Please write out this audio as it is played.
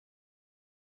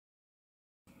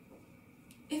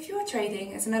If you are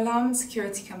trading as an alarm and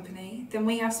security company, then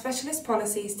we have specialist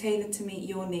policies tailored to meet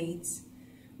your needs.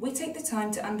 We take the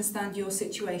time to understand your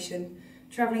situation,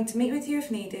 travelling to meet with you if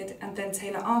needed, and then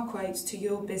tailor our quotes to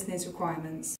your business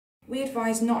requirements. We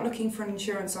advise not looking for an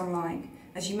insurance online,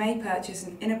 as you may purchase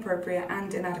an inappropriate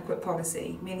and inadequate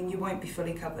policy, meaning you won't be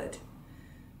fully covered.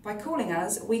 By calling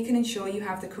us, we can ensure you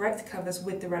have the correct covers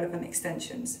with the relevant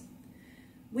extensions.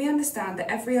 We understand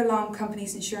that every alarm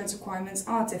company's insurance requirements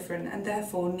are different and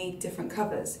therefore need different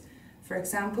covers. For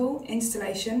example,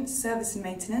 installation, service and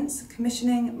maintenance,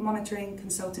 commissioning, monitoring,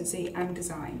 consultancy and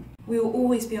design. We will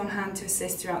always be on hand to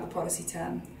assist throughout the policy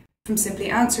term, from simply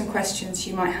answering questions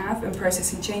you might have and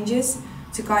processing changes,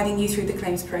 to guiding you through the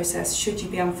claims process should you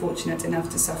be unfortunate enough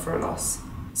to suffer a loss.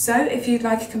 So, if you'd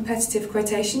like a competitive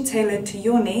quotation tailored to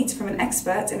your needs from an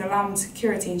expert in alarm and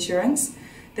security insurance,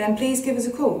 then please give us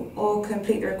a call or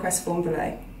complete the request form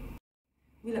below.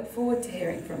 We look forward to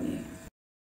hearing from you.